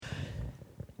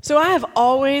So I have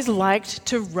always liked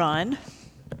to run.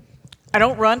 I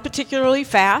don't run particularly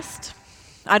fast.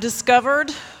 I discovered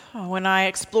when I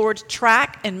explored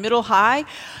track in middle high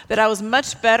that I was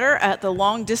much better at the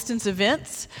long distance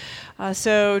events.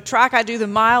 So track, I do the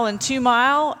mile and 2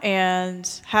 mile and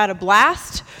had a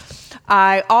blast.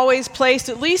 I always placed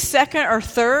at least second or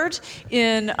third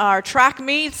in our track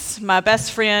meets. My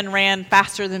best friend ran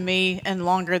faster than me and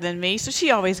longer than me, so she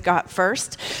always got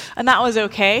first, and that was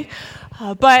okay.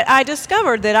 But I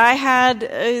discovered that I had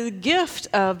a gift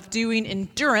of doing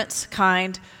endurance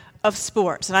kind of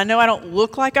sports. And I know I don't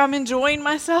look like I'm enjoying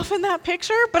myself in that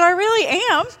picture, but I really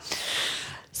am.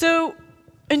 So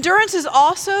endurance is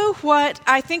also what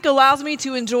I think allows me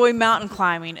to enjoy mountain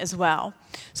climbing as well.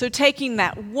 So taking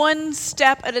that one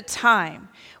step at a time,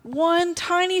 one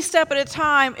tiny step at a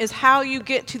time is how you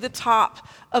get to the top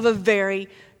of a very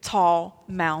tall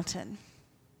mountain.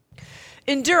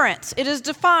 Endurance, it is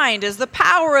defined as the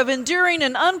power of enduring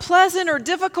an unpleasant or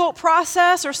difficult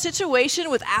process or situation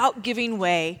without giving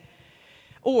way,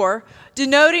 or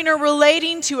denoting or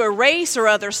relating to a race or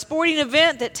other sporting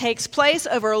event that takes place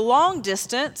over a long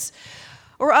distance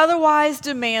or otherwise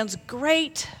demands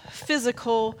great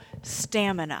physical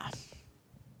stamina.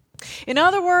 In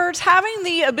other words, having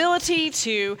the ability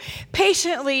to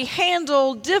patiently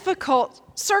handle difficult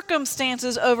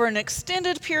circumstances over an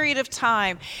extended period of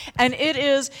time. And it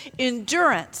is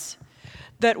endurance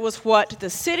that was what the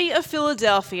city of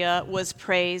Philadelphia was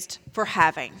praised for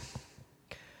having.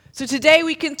 So today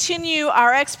we continue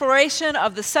our exploration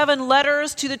of the 7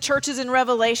 letters to the churches in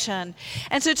Revelation.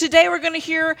 And so today we're going to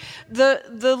hear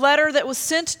the letter that was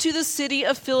sent to the city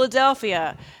of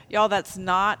Philadelphia. Y'all, that's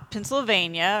not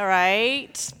Pennsylvania,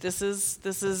 right? This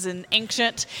is an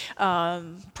ancient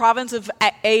province of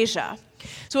Asia.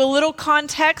 So a little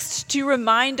context to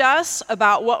remind us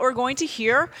about what we're going to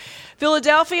hear.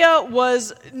 Philadelphia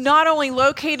was not only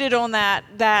located on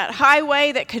that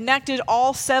highway that connected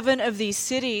all 7 of these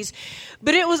cities,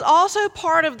 but it was also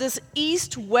part of this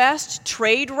east-west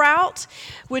trade route,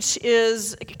 which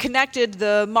is connected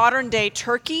the modern-day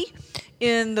Turkey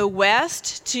in the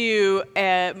west to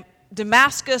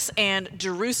Damascus and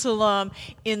Jerusalem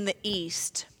in the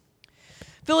east.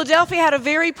 Philadelphia had a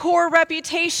very poor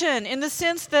reputation in the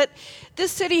sense that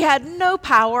this city had no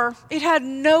power, it had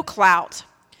no clout.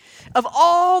 Of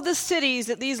all the cities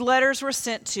that these letters were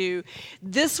sent to,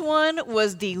 this one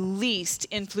was the least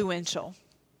influential.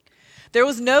 There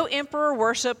was no emperor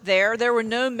worship there. There were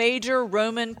no major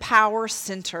Roman power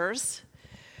centers.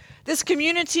 This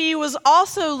community was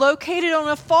also located on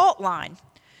a fault line.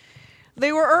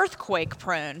 They were earthquake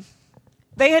prone.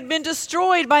 They had been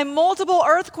destroyed by multiple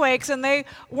earthquakes, and they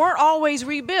weren't always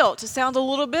rebuilt. It sounds a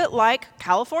little bit like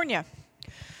California.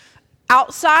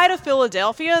 Outside of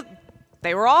Philadelphia,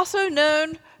 they were also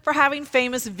known for having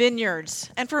famous vineyards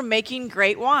and for making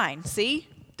great wine. See?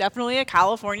 Definitely a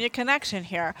California connection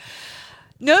here.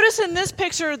 Notice in this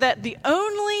picture that the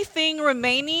only thing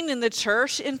remaining in the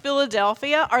church in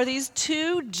Philadelphia are these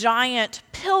 2 giant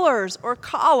pillars or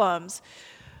columns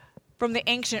from the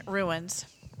ancient ruins.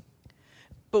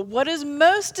 But what is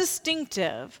most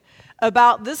distinctive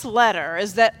about this letter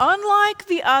is that unlike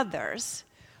the others,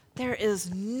 there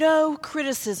is no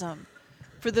criticism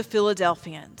for the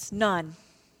Philadelphians, none.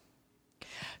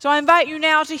 So I invite you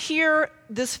now to hear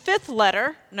this 6th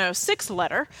letter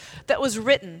that was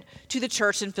written to the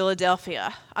church in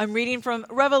Philadelphia. I'm reading from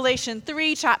Revelation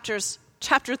 3, chapter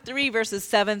 3, verses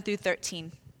 7 through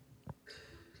 13.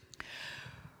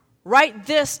 Write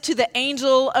this to the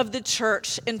angel of the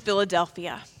church in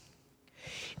Philadelphia.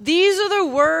 These are the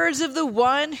words of the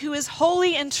one who is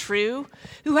holy and true,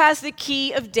 who has the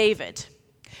key of David.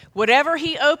 Whatever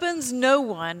he opens, no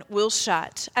one will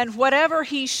shut, and whatever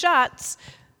he shuts,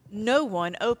 no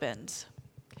one opens.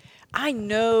 I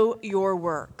know your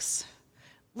works.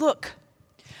 Look,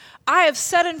 I have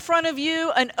set in front of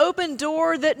you an open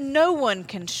door that no one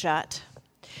can shut.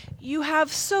 You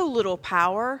have so little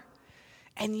power,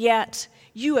 and yet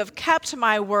you have kept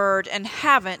my word and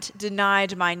haven't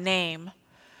denied my name.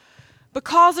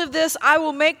 Because of this, I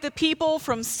will make the people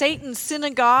from Satan's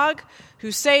synagogue,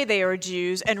 who say they are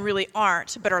Jews and really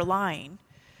aren't, but are lying,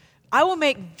 I will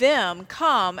make them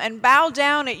come and bow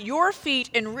down at your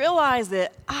feet and realize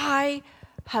that I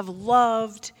have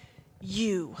loved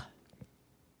you.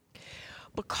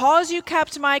 Because you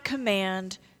kept my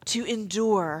command to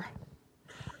endure,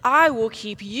 I will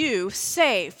keep you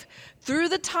safe through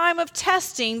the time of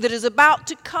testing that is about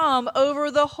to come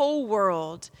over the whole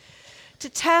world, to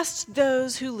test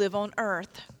those who live on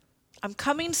earth. I'm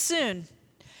coming soon.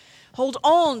 Hold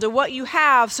on to what you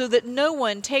have so that no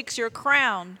one takes your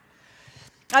crown.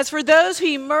 As for those who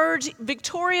emerge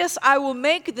victorious, I will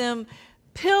make them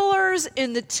pillars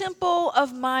in the temple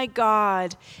of my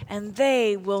God, and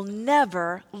they will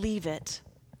never leave it.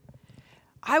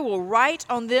 I will write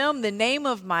on them the name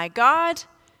of my God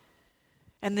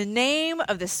and the name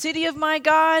of the city of my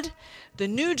God, the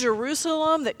new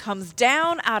Jerusalem that comes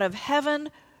down out of heaven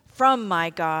from my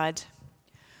God.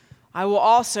 I will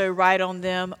also write on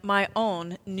them my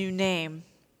own new name.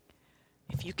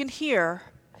 If you can hear,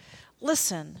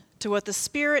 listen to what the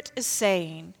Spirit is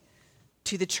saying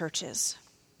to the churches.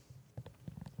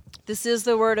 This is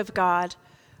the word of God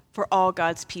for all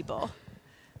God's people.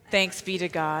 Thanks be to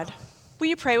God. Will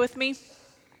you pray with me?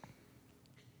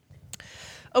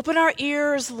 Open our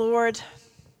ears, Lord,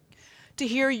 to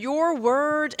hear your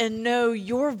word and know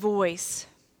your voice.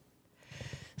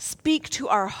 Speak to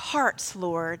our hearts,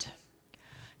 Lord.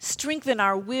 Strengthen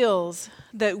our wills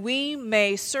that we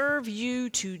may serve you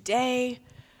today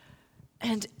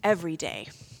and every day.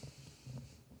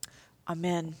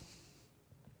 Amen.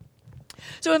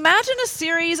 So imagine a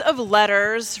series of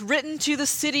letters written to the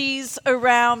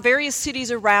various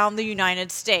cities around the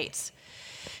United States.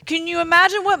 Can you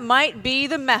imagine what might be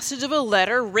the message of a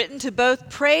letter written to both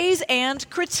praise and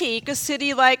critique a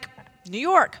city like New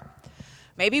York?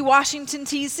 Maybe Washington,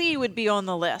 D.C. would be on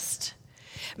the list.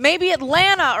 Maybe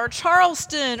Atlanta or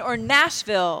Charleston or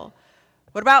Nashville.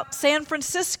 What about San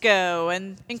Francisco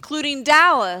and including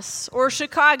Dallas or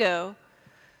Chicago?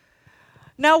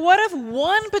 Now, what if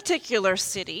one particular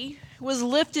city was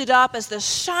lifted up as the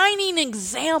shining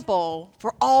example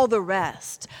for all the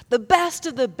rest, the best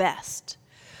of the best,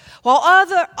 while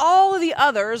all of the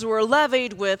others were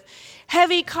levied with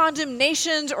heavy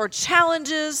condemnations or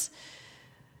challenges,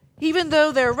 even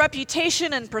though their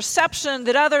reputation and perception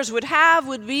that others would have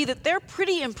would be that they're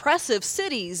pretty impressive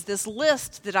cities, this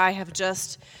list that I have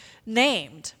just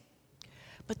named.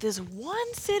 But this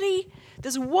one city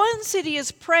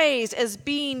is praised as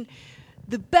being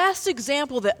the best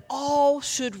example that all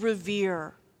should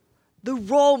revere, the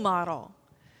role model.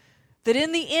 That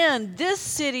in the end, this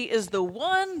city is the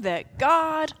one that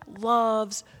God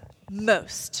loves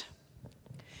most.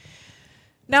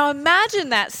 Now imagine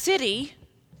that city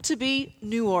to be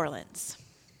New Orleans.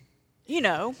 You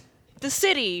know, the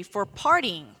city for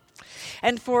partying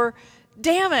and for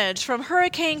damage from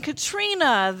Hurricane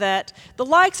Katrina that the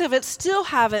likes of it still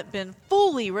haven't been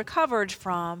fully recovered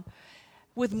from,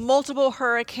 with multiple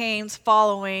hurricanes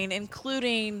following,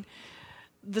 including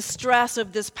the stress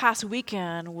of this past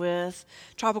weekend with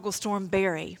Tropical Storm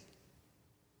Barry.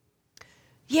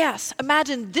 Yes,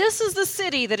 imagine this is the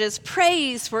city that is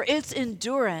praised for its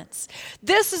endurance.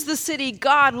 This is the city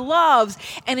God loves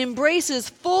and embraces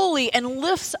fully and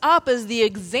lifts up as the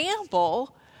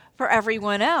example for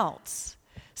everyone else.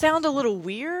 Sound a little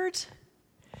weird?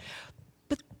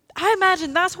 But I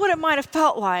imagine that's what it might have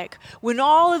felt like when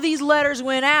all of these letters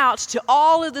went out to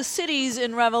all of the cities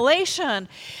in Revelation,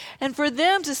 and for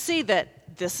them to see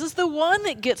that this is the one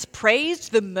that gets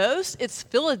praised the most. It's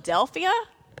Philadelphia?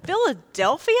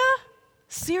 Philadelphia?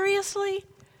 Seriously?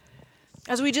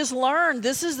 As we just learned,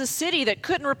 this is the city that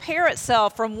couldn't repair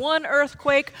itself from one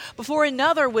earthquake before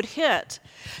another would hit.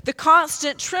 The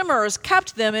constant tremors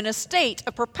kept them in a state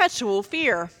of perpetual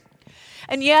fear.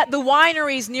 And yet the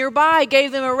wineries nearby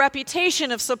gave them a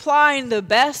reputation of supplying the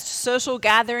best social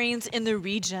gatherings in the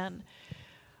region.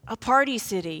 A party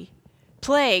city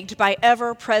plagued by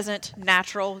ever-present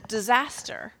natural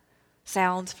disaster.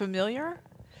 Sounds familiar?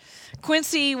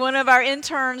 Quincy, one of our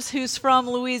interns who's from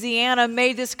Louisiana,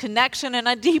 made this connection, and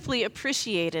I deeply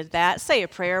appreciated that. Say a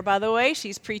prayer, by the way.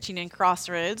 She's preaching in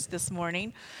Crossroads this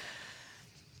morning.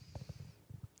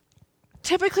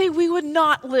 Typically, we would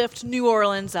not lift New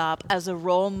Orleans up as a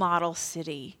role model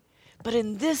city, but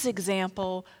in this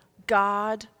example,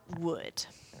 God would.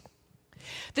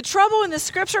 The trouble in the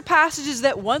scripture passage is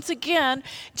that once again,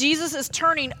 Jesus is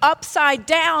turning upside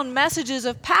down messages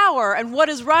of power and what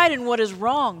is right and what is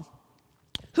wrong.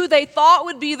 Who they thought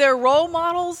would be their role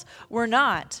models were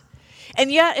not. And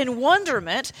yet, in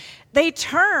wonderment, they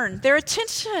turn their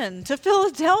attention to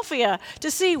Philadelphia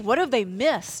to see what have they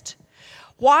missed.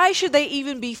 Why should they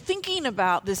even be thinking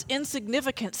about this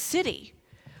insignificant city?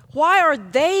 Why are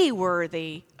they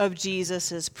worthy of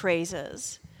Jesus'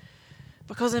 praises?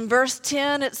 Because in verse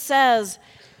 10 it says,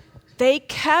 they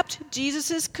kept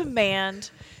Jesus'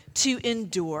 command to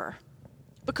endure.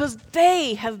 Because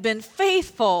they have been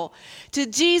faithful to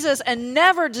Jesus and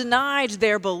never denied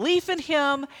their belief in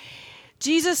him,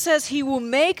 Jesus says he will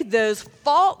make those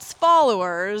false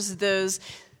followers, those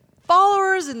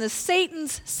followers in the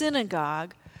Satan's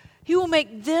synagogue, he will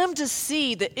make them to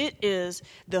see that it is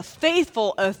the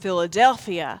faithful of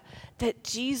Philadelphia that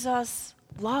Jesus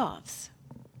loves.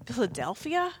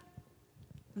 Philadelphia?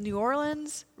 New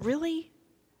Orleans? Really?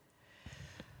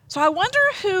 So I wonder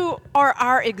who are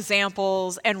our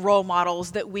examples and role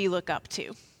models that we look up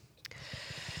to.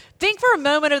 Think for a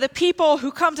moment of the people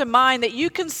who come to mind that you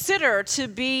consider to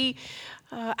be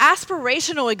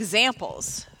aspirational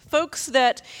examples, folks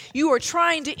that you are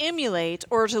trying to emulate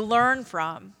or to learn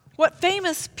from. What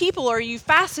famous people are you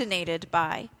fascinated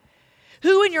by?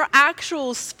 Who in your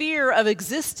actual sphere of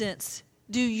existence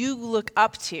do you look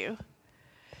up to?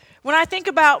 When I think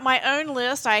about my own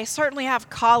list, I certainly have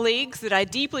colleagues that I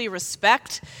deeply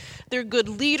respect. They're good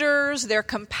leaders, they're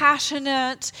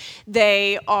compassionate,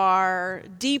 they are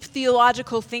deep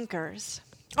theological thinkers.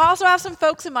 I also have some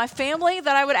folks in my family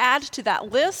that I would add to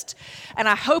that list, and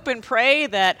I hope and pray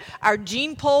that our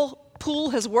gene pool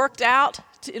has worked out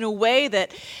in a way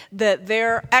that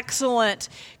their excellent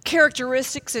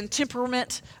characteristics and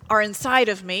temperament are inside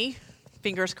of me,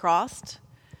 fingers crossed.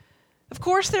 Of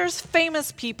course, there's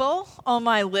famous people on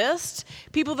my list,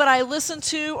 people that I listen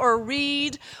to or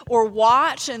read or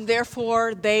watch, and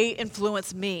therefore they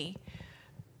influence me.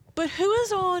 But who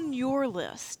is on your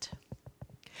list?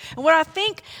 And what I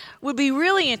think would be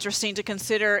really interesting to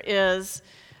consider is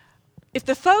if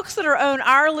the folks that are on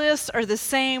our list are the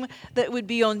same that would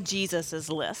be on Jesus'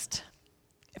 list.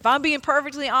 If I'm being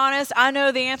perfectly honest, I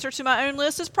know the answer to my own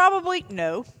list is probably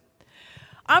no.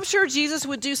 I'm sure Jesus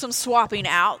would do some swapping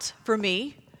out for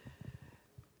me.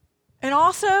 And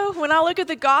also, when I look at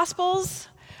the Gospels,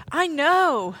 I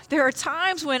know there are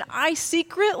times when I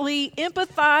secretly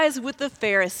empathize with the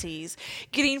Pharisees,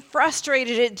 getting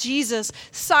frustrated at Jesus,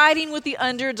 siding with the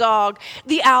underdog,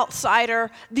 the outsider,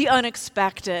 the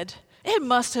unexpected. It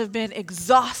must have been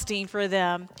exhausting for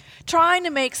them, trying to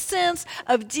make sense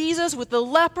of Jesus with the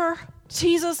leper,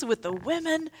 Jesus with the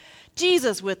women,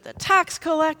 Jesus with the tax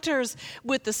collectors,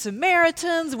 with the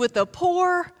Samaritans, with the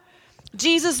poor,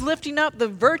 Jesus lifting up the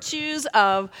virtues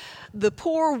of the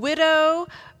poor widow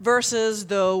versus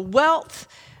the wealth,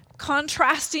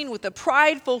 contrasting with the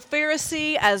prideful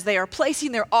Pharisee as they are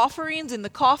placing their offerings in the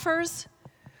coffers.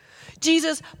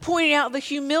 Jesus pointing out the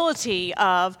humility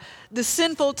of the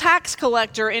sinful tax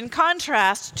collector in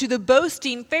contrast to the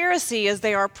boasting Pharisee as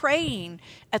they are praying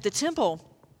at the temple.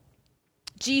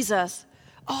 Jesus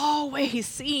always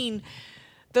seeing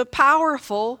the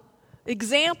powerful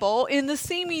example in the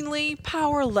seemingly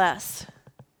powerless.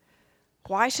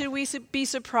 Why should we be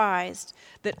surprised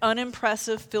that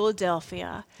unimpressive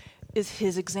Philadelphia is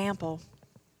his example?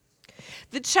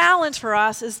 The challenge for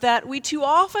us is that we too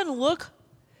often look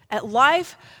at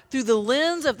life through the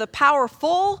lens of the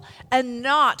powerful and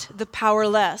not the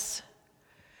powerless.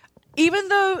 Even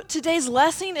though today's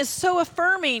lesson is so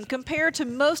affirming compared to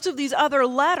most of these other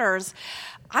letters,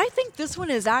 I think this one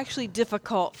is actually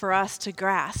difficult for us to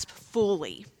grasp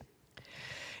fully.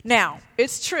 Now,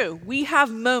 it's true, we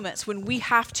have moments when we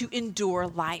have to endure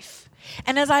life.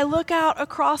 And as I look out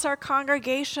across our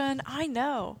congregation, I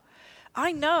know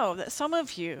that some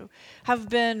of you have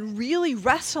been really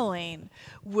wrestling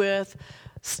with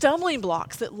stumbling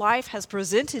blocks that life has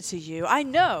presented to you. I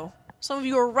know some of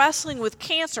you are wrestling with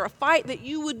cancer, a fight that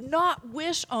you would not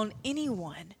wish on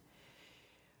anyone.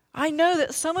 I know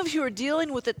that some of you are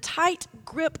dealing with a tight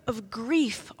grip of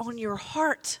grief on your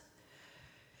heart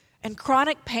and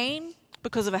chronic pain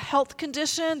because of a health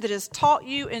condition that has taught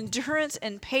you endurance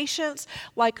and patience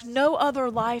like no other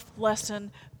life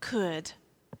lesson could.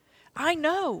 I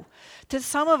know that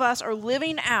some of us are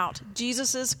living out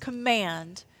Jesus'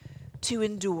 command to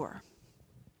endure.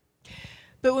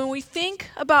 But when we think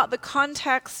about the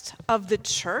context of the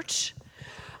church,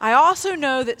 I also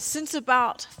know that since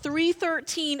about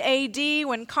 313 AD,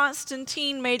 when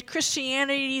Constantine made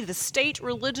Christianity the state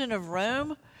religion of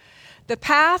Rome, the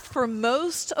path for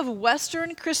most of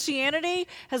Western Christianity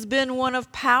has been one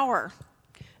of power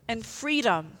and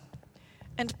freedom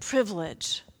and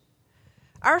privilege.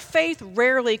 Our faith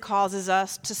rarely causes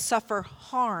us to suffer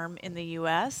harm in the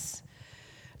U.S.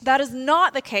 That is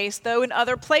not the case, though, in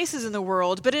other places in the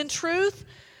world. But in truth,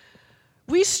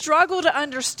 we struggle to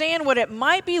understand what it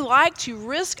might be like to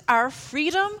risk our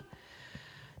freedom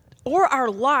or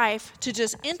our life to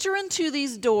just enter into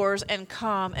these doors and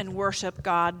come and worship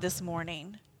God this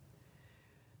morning.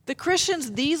 The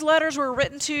Christians these letters were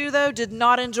written to, though, did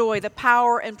not enjoy the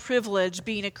power and privilege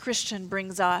being a Christian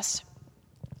brings us.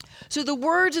 So the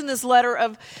words in this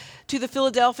letter to the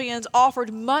Philadelphians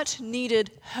offered much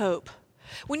needed hope.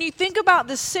 When you think about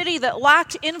the city that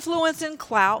lacked influence and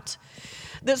clout,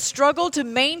 that struggled to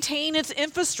maintain its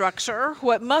infrastructure,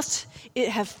 what must it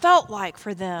have felt like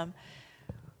for them?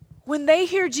 when they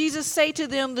hear Jesus say to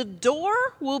them, the door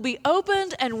will be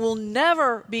opened and will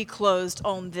never be closed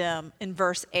on them, in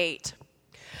verse 8.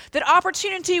 That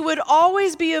opportunity would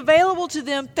always be available to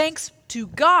them thanks to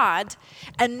God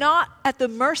and not at the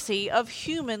mercy of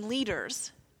human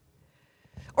leaders.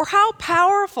 Or how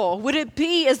powerful would it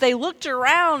be as they looked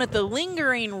around at the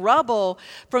lingering rubble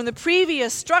from the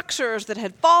previous structures that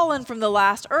had fallen from the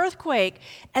last earthquake,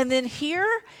 and then hear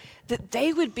that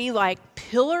they would be like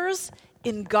pillars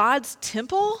in God's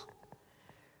temple?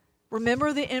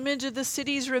 Remember the image of the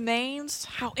city's remains?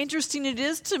 How interesting it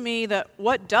is to me that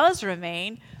what does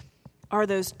remain are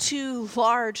those two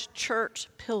large church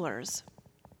pillars.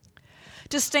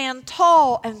 To stand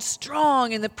tall and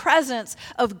strong in the presence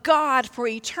of God for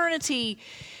eternity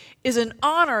is an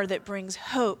honor that brings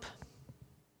hope.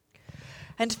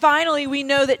 And finally, we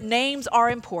know that names are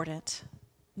important.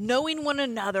 Knowing one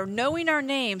another, knowing our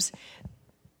names,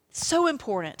 so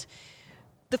important.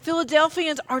 The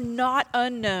Philadelphians are not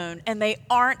unknown, and they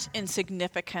aren't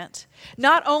insignificant.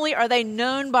 Not only are they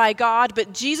known by God,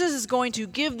 but Jesus is going to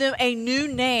give them a new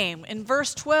name. In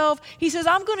verse 12, he says,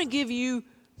 I'm going to give you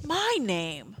my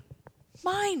name.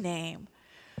 My name.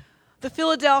 The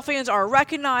Philadelphians are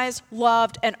recognized,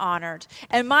 loved, and honored.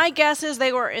 And my guess is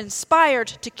they were inspired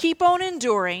to keep on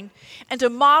enduring and to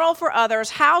model for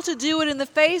others how to do it in the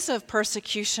face of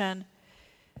persecution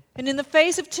and in the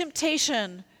face of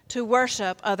temptation to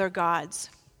worship other gods.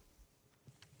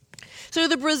 So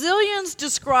the Brazilians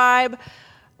describe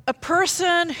a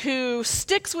person who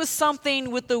sticks with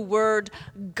something with the word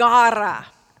garra.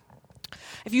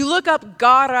 If you look up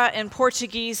garra in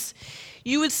Portuguese,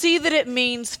 you would see that it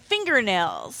means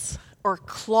fingernails or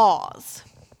claws.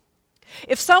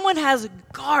 If someone has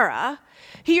garra,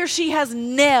 he or she has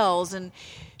nails and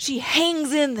she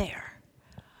hangs in there.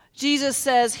 Jesus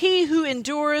says, he who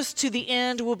endures to the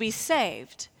end will be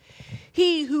saved.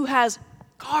 He who has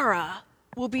garra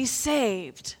will be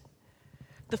saved.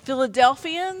 The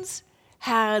Philadelphians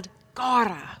had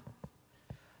garra.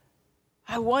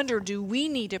 I wonder, do we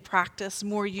need to practice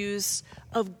more use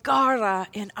of garra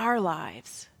in our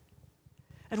lives?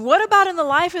 And what about in the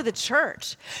life of the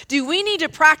church? Do we need to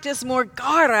practice more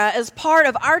garra as part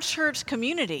of our church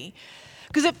community?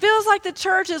 Because it feels like the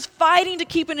church is fighting to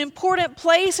keep an important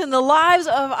place in the lives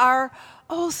of our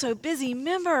so busy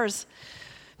members.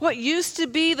 What used to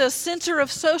be the center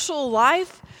of social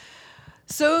life,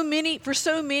 for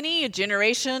so many, a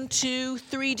generation, 2,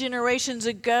 3 generations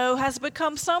ago, has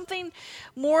become something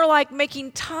more like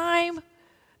making time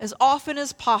as often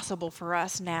as possible for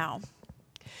us now.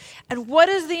 And what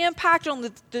is the impact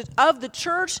of the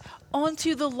church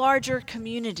onto the larger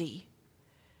community?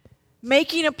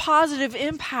 Making a positive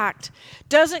impact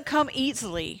doesn't come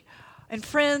easily. And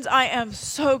friends, I am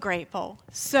so grateful,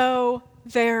 so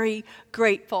very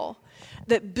grateful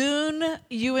that Boone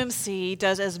UMC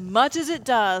does as much as it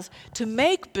does to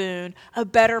make Boone a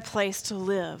better place to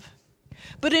live.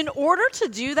 But in order to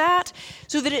do that,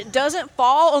 so that it doesn't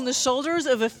fall on the shoulders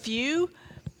of a few,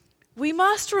 we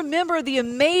must remember the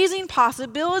amazing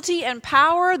possibility and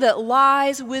power that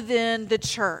lies within the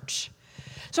church.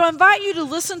 So I invite you to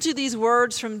listen to these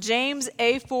words from James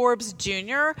A. Forbes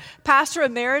Jr., pastor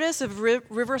emeritus of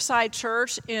Riverside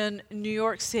Church in New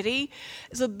York City.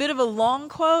 It's a bit of a long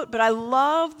quote, but I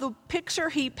love the picture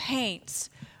he paints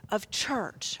of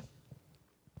church.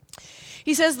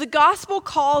 He says, the gospel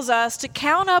calls us to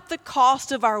count up the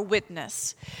cost of our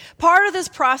witness. Part of this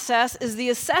process is the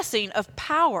assessing of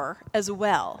power as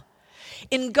well.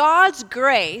 In God's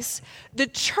grace, the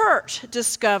church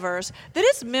discovers that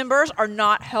its members are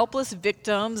not helpless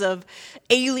victims of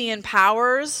alien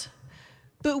powers,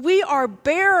 but we are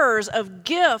bearers of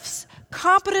gifts,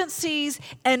 competencies,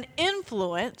 and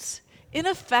influence in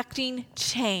effecting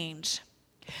change.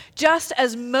 Just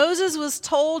as Moses was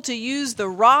told to use the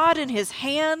rod in his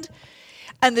hand,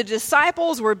 and the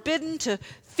disciples were bidden to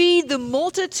feed the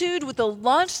multitude with the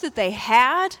lunch that they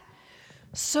had,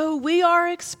 so we are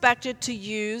expected to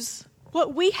use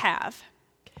what we have.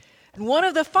 And one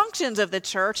of the functions of the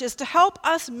church is to help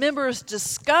us members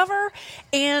discover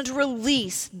and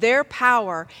release their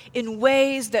power in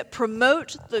ways that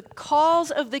promote the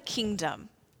cause of the kingdom.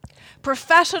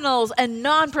 Professionals and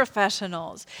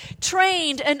non-professionals,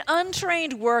 trained and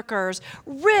untrained workers,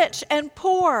 rich and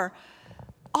poor,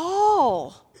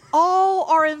 all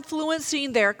are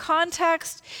influencing their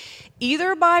context,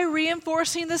 either by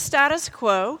reinforcing the status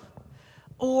quo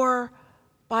or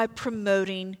by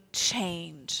promoting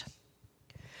change.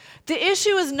 The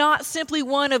issue is not simply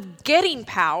one of getting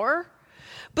power,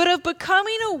 but of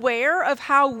becoming aware of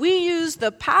how we use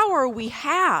the power we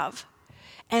have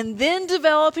and then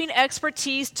developing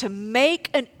expertise to make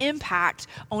an impact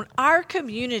on our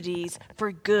communities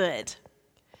for good.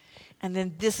 And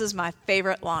then this is my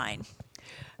favorite line.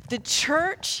 The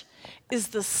church is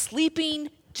the sleeping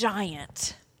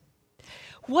giant.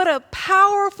 What a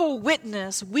powerful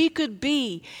witness we could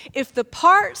be if the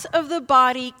parts of the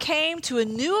body came to a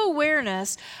new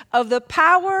awareness of the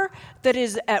power that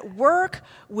is at work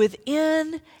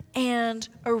within and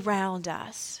around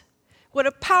us. What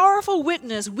a powerful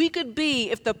witness we could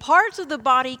be if the parts of the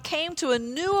body came to a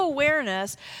new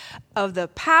awareness of the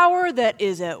power that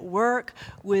is at work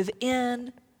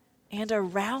within and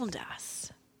around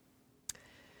us.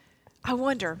 I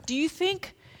wonder, do you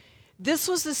think this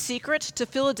was the secret to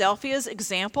Philadelphia's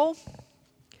example?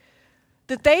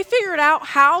 That they figured out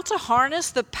how to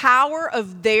harness the power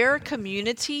of their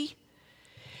community?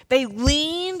 They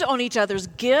leaned on each other's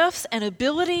gifts and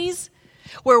abilities.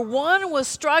 Where one was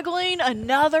struggling,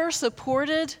 another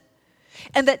supported.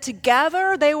 And that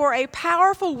together they were a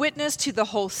powerful witness to the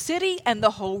whole city and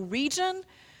the whole region.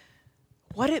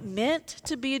 What it meant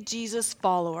to be a Jesus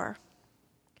follower.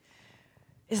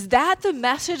 Is that the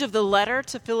message of the letter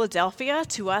to Philadelphia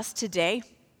to us today?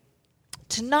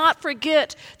 To not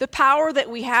forget the power that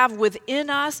we have within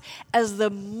us as the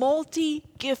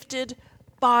multi-gifted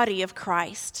body of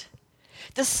Christ,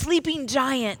 the sleeping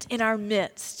giant in our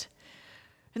midst.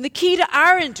 And the key to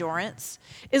our endurance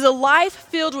is a life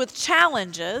filled with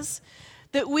challenges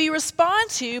that we respond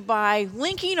to by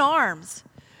linking arms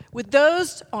with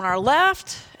those on our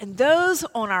left and those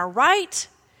on our right,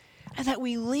 and that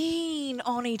we lean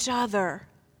on each other.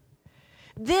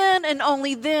 Then and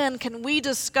only then can we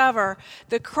discover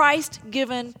the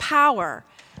Christ-given power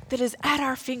that is at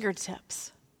our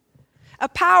fingertips. A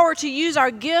power to use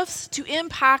our gifts to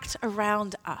impact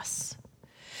around us.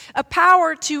 A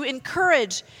power to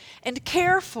encourage and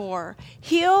care for,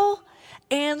 heal,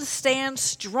 and stand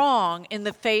strong in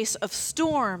the face of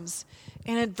storms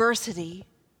and adversity.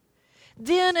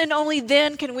 Then and only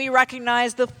then can we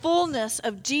recognize the fullness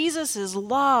of Jesus'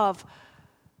 love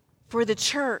for the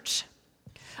church.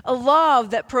 A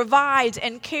love that provides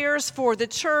and cares for the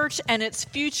church and its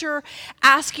future,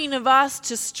 asking of us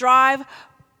to strive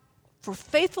for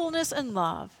faithfulness and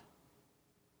love.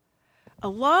 A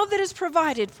love that is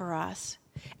provided for us,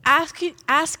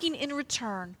 asking in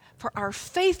return for our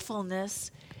faithfulness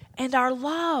and our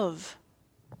love.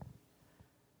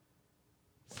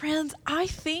 Friends, I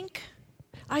think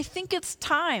it's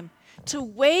time to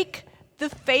wake the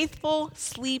faithful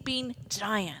sleeping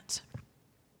giant.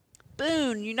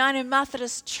 Boone United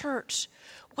Methodist Church,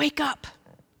 wake up.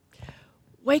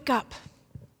 Wake up.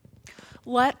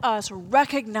 Let us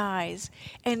recognize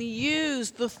and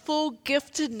use the full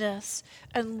giftedness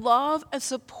and love and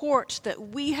support that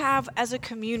we have as a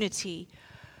community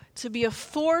to be a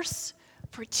force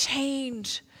for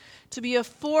change, to be a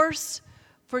force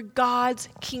for God's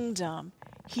kingdom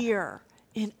here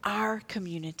in our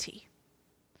community.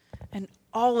 And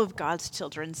all of God's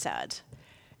children said,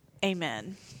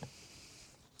 Amen.